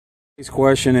This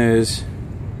question is,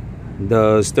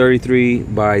 does 33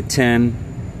 by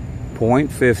 10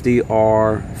 .50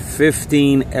 or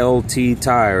 15 LT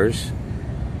tires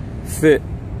fit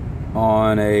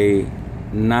on a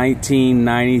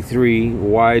 1993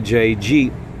 YJ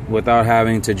Jeep without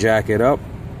having to jack it up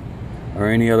or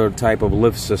any other type of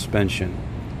lift suspension?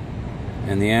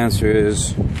 And the answer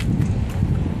is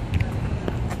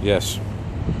yes.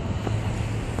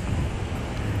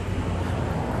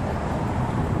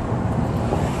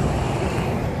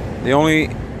 The only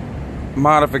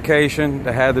modification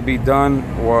that had to be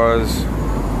done was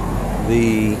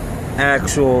the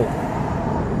actual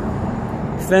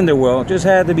fender well just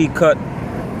had to be cut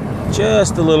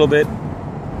just a little bit,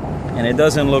 and it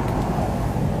doesn't look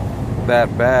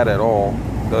that bad at all.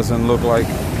 Doesn't look like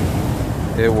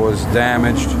it was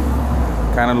damaged.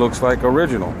 Kind of looks like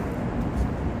original.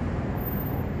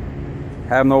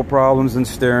 Have no problems in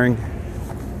steering.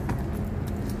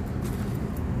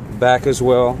 Back as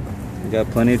well. You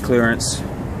got plenty of clearance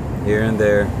here and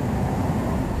there.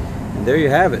 And there you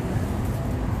have it.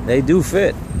 They do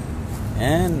fit.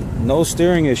 And no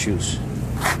steering issues.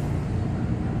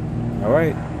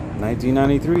 Alright,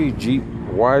 1993 Jeep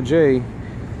YJ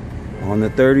on the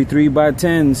 33 by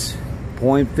 10s,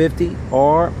 .50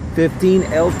 or 15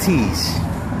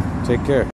 LTs. Take care.